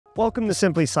Welcome to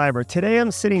Simply Cyber. Today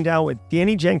I'm sitting down with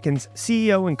Danny Jenkins,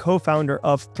 CEO and co-founder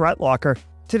of ThreatLocker,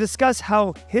 to discuss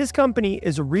how his company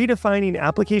is redefining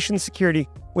application security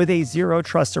with a zero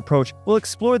trust approach. We'll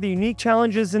explore the unique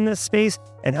challenges in this space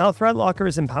and how ThreatLocker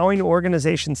is empowering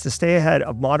organizations to stay ahead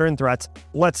of modern threats.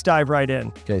 Let's dive right in.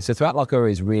 Okay, so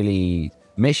ThreatLocker is really,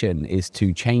 mission is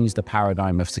to change the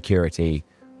paradigm of security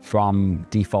from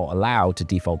default allow to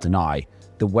default deny.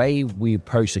 The way we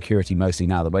approach security mostly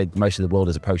now, the way most of the world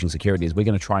is approaching security is we're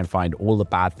going to try and find all the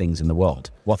bad things in the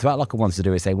world. What ThreatLocker wants to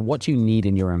do is say, well, what do you need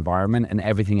in your environment, and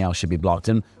everything else should be blocked.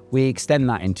 And we extend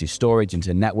that into storage,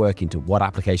 into network, into what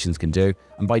applications can do.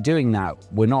 And by doing that,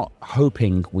 we're not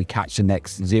hoping we catch the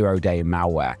next 0-day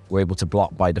malware. We're able to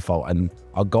block by default. And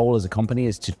our goal as a company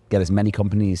is to get as many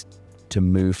companies to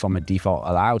move from a default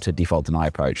allow to default deny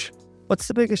approach. What's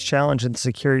the biggest challenge in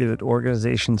security that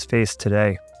organizations face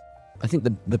today? I think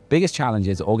the biggest challenge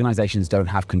is organizations don't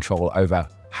have control over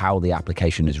how the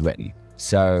application is written.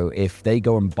 So if they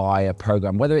go and buy a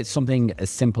program, whether it's something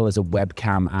as simple as a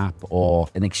webcam app or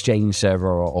an Exchange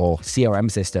server or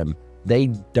CRM system, they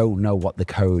don't know what the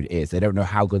code is. They don't know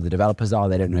how good the developers are.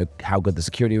 They don't know how good the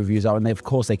security reviews are. And of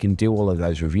course, they can do all of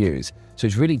those reviews. So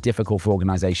it's really difficult for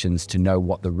organizations to know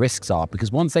what the risks are,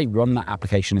 because once they run that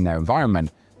application in their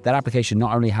environment, that application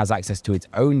not only has access to its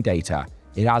own data,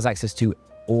 it has access to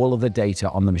all of the data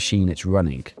on the machine it's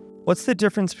running. What's the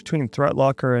difference between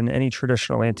ThreatLocker and any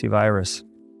traditional antivirus?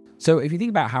 So if you think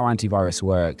about how antivirus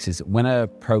works, is when a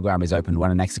program is opened,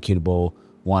 when an executable,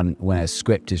 when a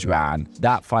script is ran,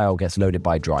 that file gets loaded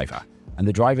by a driver. And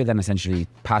the driver then essentially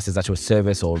passes that to a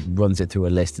service or runs it through a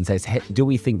list and says, hey, do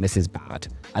we think this is bad?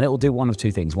 And it will do one of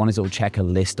two things. One is it will check a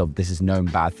list of this is known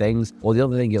bad things, or the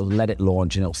other thing, it'll let it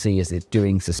launch and it'll see is it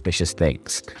doing suspicious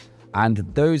things. And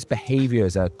those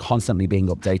behaviors are constantly being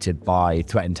updated by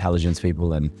threat intelligence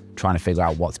people and trying to figure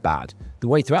out what's bad. The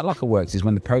way ThreatLocker works is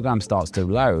when the program starts to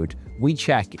load, we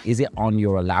check, is it on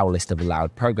your allow list of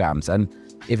allowed programs? And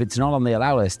if it's not on the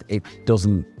allow list, it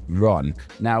doesn't run.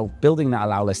 Now, building that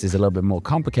allow list is a little bit more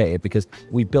complicated because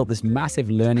we built this massive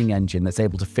learning engine that's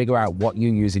able to figure out what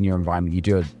you use in your environment. You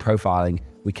do a profiling,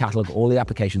 we catalog all the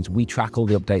applications, we track all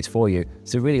the updates for you.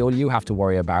 So really all you have to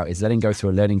worry about is letting go through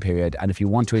a learning period. And if you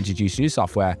want to introduce new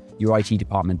software, your IT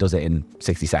department does it in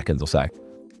 60 seconds or so.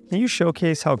 Can you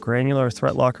showcase how granular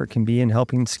ThreatLocker can be in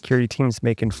helping security teams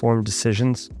make informed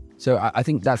decisions? So I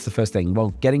think that's the first thing. Well,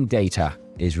 getting data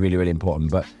is really, really important.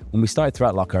 But when we started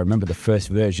ThreatLocker, I remember the first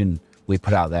version we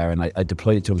put out there and I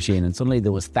deployed it to a machine, and suddenly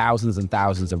there was thousands and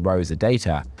thousands of rows of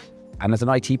data. And as an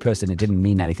IT person, it didn't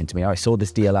mean anything to me. I saw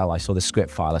this DLL, I saw the script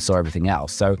file, I saw everything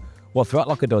else. So what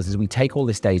ThreatLocker does is we take all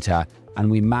this data and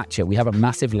we match it. We have a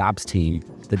massive labs team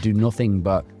that do nothing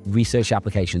but research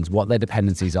applications, what their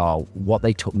dependencies are, what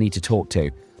they need to talk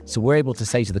to. So we're able to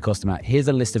say to the customer, here's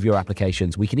a list of your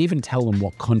applications. We can even tell them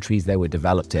what countries they were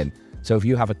developed in. So if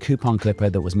you have a coupon clipper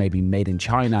that was maybe made in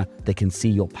China, they can see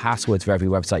your passwords for every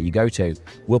website you go to.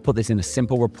 We'll put this in a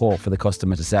simple report for the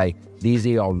customer to say, these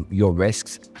are your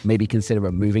risks. Maybe consider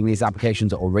removing these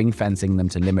applications or ring fencing them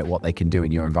to limit what they can do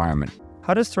in your environment.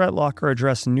 How does ThreatLocker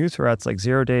address new threats like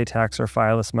zero-day attacks or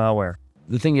fileless malware?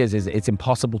 The thing is it's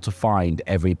impossible to find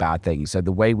every bad thing. So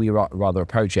the way we rather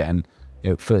approach it, and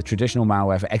for traditional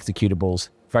malware, for executables,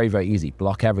 very, very easy,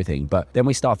 block everything. But then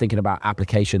we start thinking about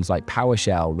applications like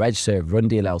PowerShell, RegServe,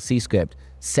 RunDLL, CScript,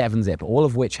 7-Zip, all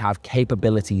of which have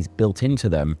capabilities built into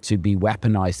them to be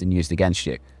weaponized and used against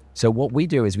you. So what we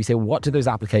do is we say, what do those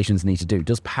applications need to do?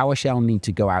 Does PowerShell need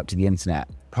to go out to the internet?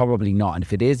 Probably not. And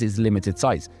if it is, it's limited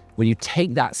sites. When you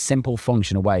take that simple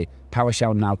function away,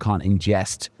 PowerShell now can't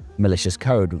ingest malicious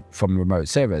code from remote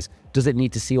servers. Does it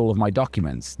need to see all of my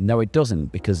documents? No, it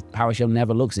doesn't, because PowerShell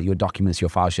never looks at your documents, your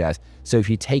file shares. So if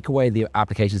you take away the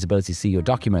application's ability to see your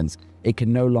documents, it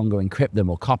can no longer encrypt them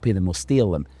or copy them or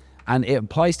steal them. And it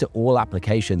applies to all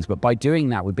applications. But by doing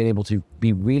that, we've been able to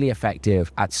be really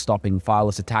effective at stopping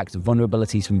fileless attacks,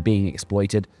 vulnerabilities from being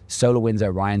exploited. SolarWinds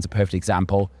Orion's a perfect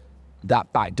example.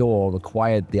 That backdoor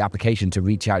required the application to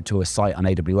reach out to a site on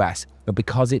AWS. But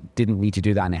because it didn't need to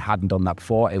do that and it hadn't done that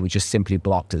before, it was just simply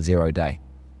blocked at 0-day.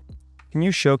 Can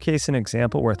you showcase an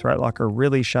example where ThreatLocker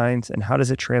really shines, and how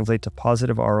does it translate to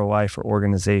positive ROI for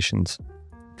organizations?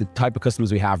 The type of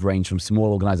customers we have range from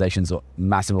small organizations or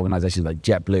massive organizations like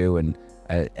JetBlue and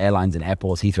airlines and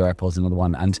airports. Heathrow Airport is another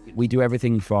one. And we do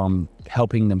everything from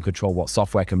helping them control what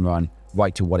software can run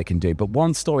right to what it can do. But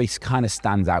one story kind of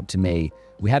stands out to me.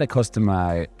 We had a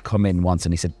customer come in once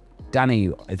and he said, Danny,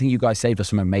 I think you guys saved us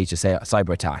from a major cyber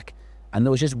attack. And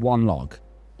there was just one log.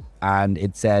 And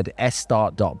it said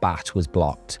sstart.bat was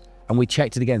blocked. And we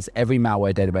checked it against every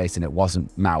malware database and it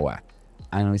wasn't malware.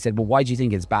 And we said, well, why do you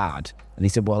think it's bad? And he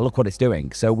said, well, look what it's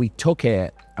doing. So we took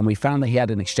it and we found that he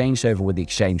had an Exchange server with the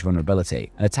Exchange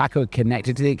vulnerability. An attacker had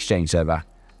connected to the Exchange server.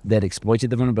 They'd exploited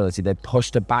the vulnerability. They'd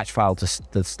pushed a batch file to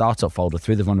the startup folder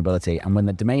through the vulnerability. And when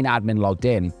the domain admin logged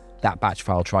in, that batch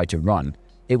file tried to run.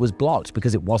 It was blocked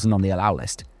because it wasn't on the allow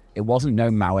list. It wasn't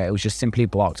known malware. It was just simply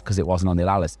blocked because it wasn't on the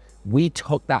allow list. We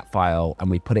took that file and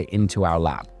we put it into our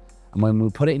lab. And when we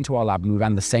put it into our lab, we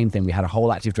ran the same thing. We had a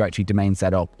whole Active Directory domain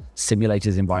set up,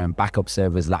 simulators environment, backup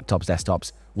servers, laptops,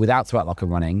 desktops, without ThreatLocker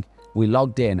running. We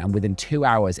logged in, and within 2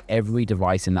 hours, every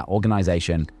device in that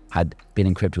organization had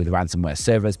been encrypted with ransomware.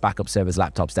 Servers, backup servers,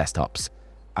 laptops, desktops.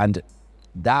 And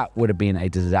that would have been a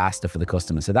disaster for the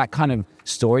customer. So that kind of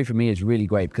story for me is really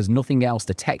great because nothing else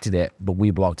detected it, but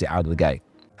we blocked it out of the gate.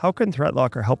 How can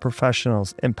ThreatLocker help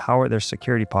professionals empower their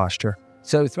security posture?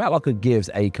 So ThreatLocker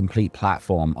gives a complete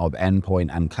platform of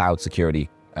endpoint and cloud security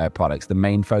products. The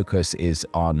main focus is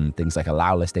on things like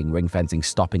allow listing, ring fencing,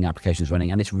 stopping applications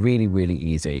running, and it's really, really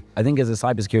easy. I think as a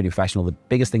cybersecurity professional, the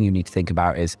biggest thing you need to think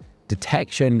about is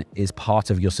detection is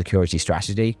part of your security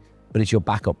strategy, but it's your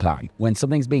backup plan. When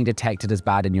something's being detected as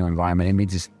bad in your environment, it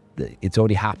means it's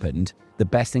already happened. The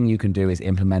best thing you can do is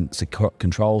implement secure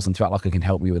controls, and ThreatLocker can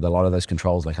help you with a lot of those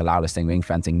controls, like allow listing, ring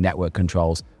fencing, network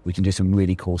controls. We can do some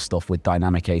really cool stuff with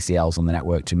dynamic ACLs on the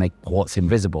network to make ports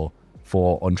invisible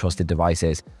for untrusted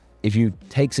devices. If you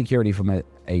take security from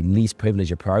a least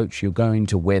privilege approach, you're going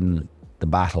to win the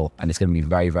battle, and it's going to be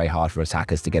very, very hard for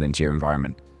attackers to get into your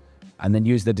environment. And then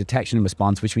use the detection and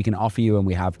response, which we can offer you, and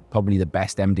we have probably the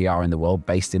best MDR in the world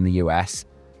based in the US.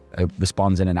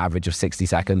 Responds in an average of 60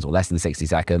 seconds or less than 60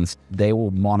 seconds. They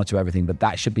will monitor everything, but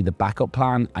that should be the backup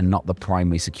plan and not the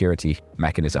primary security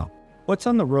mechanism. What's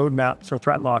on the roadmap for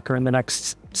ThreatLocker in the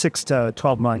next 6 to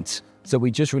 12 months? So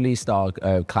we just released our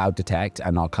Cloud Detect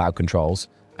and our cloud controls.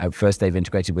 First, they've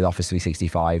integrated with Office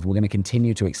 365. We're going to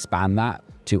continue to expand that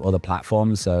to other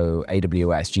platforms, so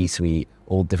AWS, G Suite,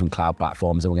 all different cloud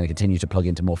platforms, and we're going to continue to plug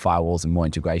into more firewalls and more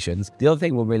integrations. The other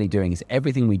thing we're really doing is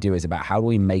everything we do is about how do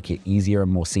we make it easier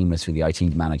and more seamless for the IT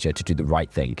manager to do the right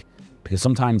thing, because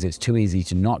sometimes it's too easy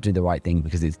to not do the right thing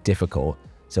because it's difficult.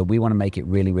 So we want to make it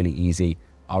really, really easy.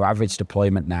 Our average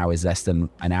deployment now is less than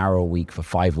an hour a week for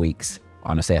 5 weeks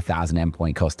on, say, 1,000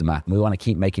 endpoint customer. We want to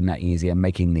keep making that easier,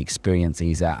 making the experience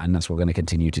easier, and that's what we're going to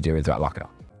continue to do with ThreatLocker.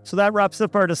 So that wraps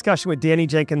up our discussion with Danny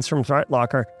Jenkins from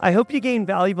ThreatLocker. I hope you gained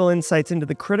valuable insights into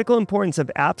the critical importance of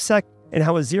AppSec and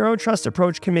how a zero-trust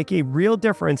approach can make a real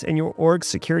difference in your org's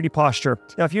security posture.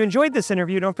 Now, if you enjoyed this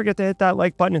interview, don't forget to hit that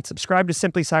like button and subscribe to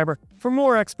Simply Cyber for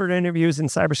more expert interviews and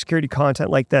cybersecurity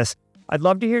content like this. I'd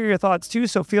love to hear your thoughts too,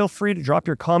 so feel free to drop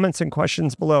your comments and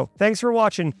questions below. Thanks for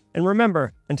watching, and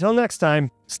remember, until next time,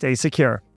 stay secure.